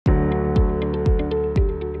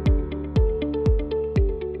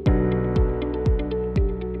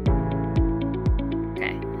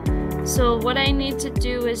So what I need to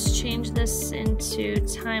do is change this into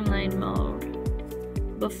timeline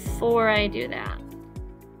mode before I do that.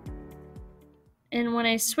 And when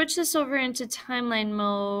I switch this over into timeline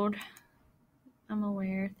mode, I'm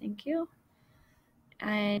aware, thank you.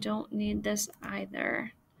 I don't need this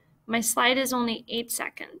either. My slide is only 8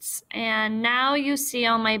 seconds. And now you see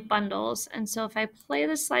all my bundles. And so if I play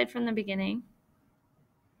the slide from the beginning,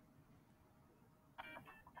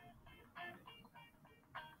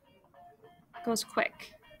 it goes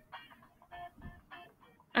quick.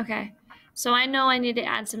 Okay, so I know I need to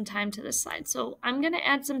add some time to this slide. So I'm going to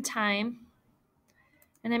add some time.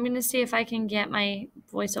 And I'm going to see if I can get my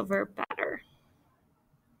voiceover better.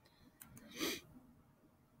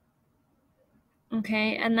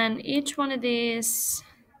 Okay, and then each one of these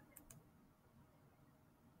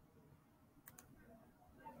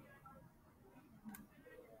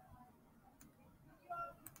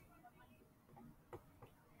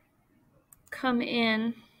come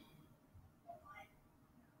in.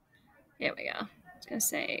 There we go. I was going to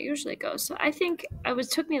say, it usually goes. So I think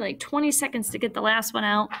took me like 20 seconds to get the last one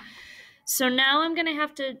out. So now I'm going to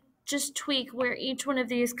have to just tweak where each one of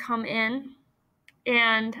these come in.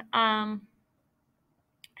 And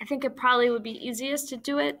I think it probably would be easiest to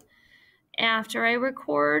do it after I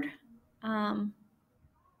record. But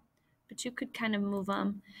you could kind of move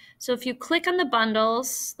them. So if you click on the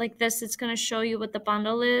bundles like this, it's going to show you what the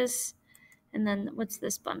bundle is. And then what's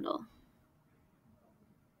this bundle?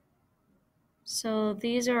 So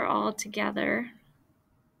these are all together.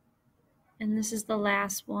 And this is the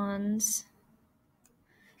last ones.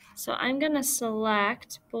 So I'm going to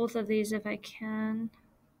select both of these if I can.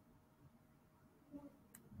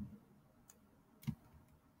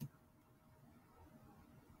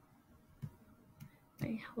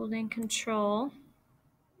 By holding control.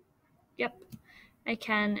 Yep, I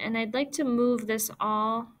can. And I'd like to move this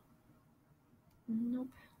all. Nope.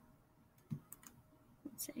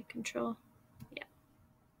 Let's say control. Yeah.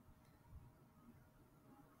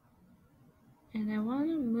 And I want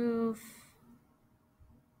to move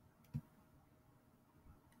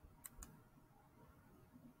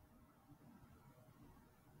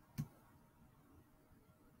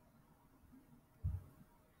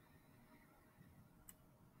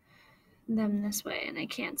them this way, and I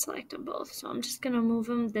can't select them both. So I'm just going to move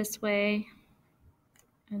them this way.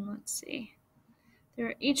 And let's see.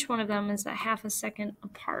 Each one of them is a half a second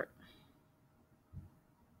apart.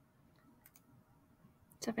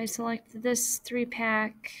 So if I select this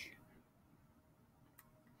 3-pack,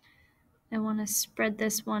 I want to spread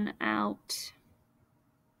this one out.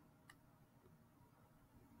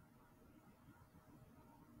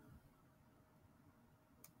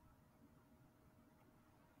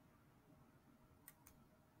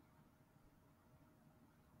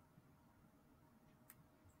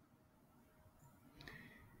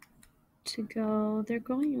 To go, they're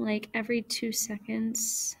going like every 2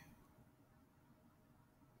 seconds.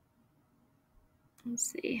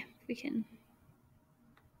 Let's see if we can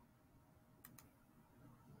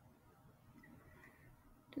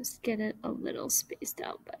just get it a little spaced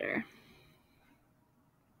out better.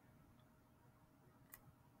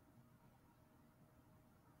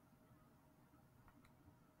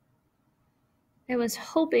 I was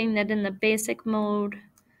hoping that in the basic mode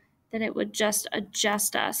that it would just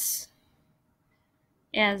adjust us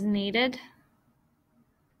as needed,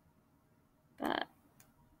 but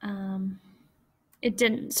it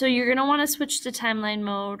didn't. So you're going to want to switch to timeline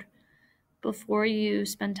mode before you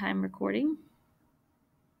spend time recording.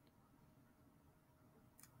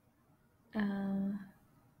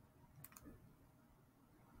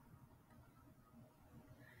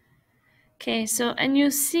 Okay, so, and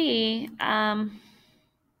you see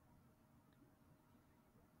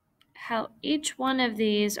how each one of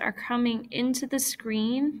these are coming into the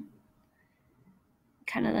screen,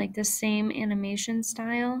 kind of like the same animation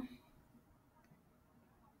style.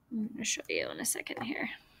 I'm going to show you in a second here.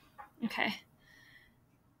 Okay.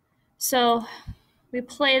 So we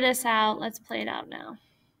play this out. Let's play it out now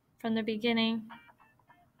from the beginning.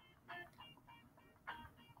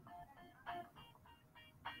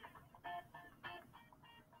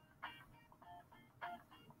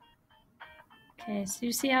 Okay, so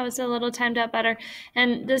you see how it's a little timed out better.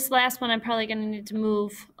 And this last one, I'm probably going to need to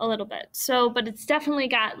move a little bit. So, but it's definitely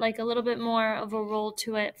got like a little bit more of a roll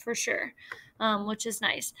to it for sure, which is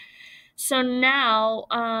nice. So now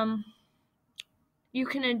you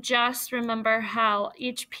can adjust, remember how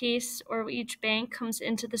each piece or each bank comes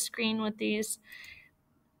into the screen with these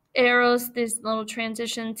arrows, these little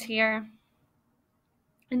transitions here.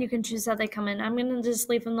 And you can choose how they come in. I'm going to just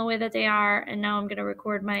leave them the way that they are. And now I'm going to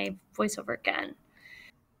record my voiceover again.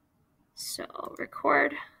 So I'll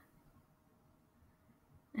record,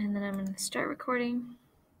 and then I'm going to start recording.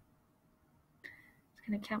 It's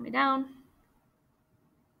going to count me down.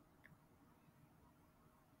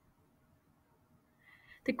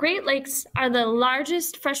 The Great Lakes are the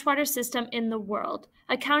largest freshwater system in the world,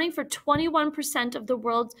 accounting for 21% of the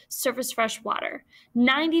world's surface fresh water,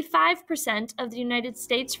 95% of the United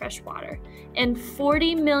States fresh water, and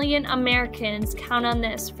 40 million Americans count on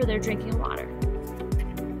this for their drinking water.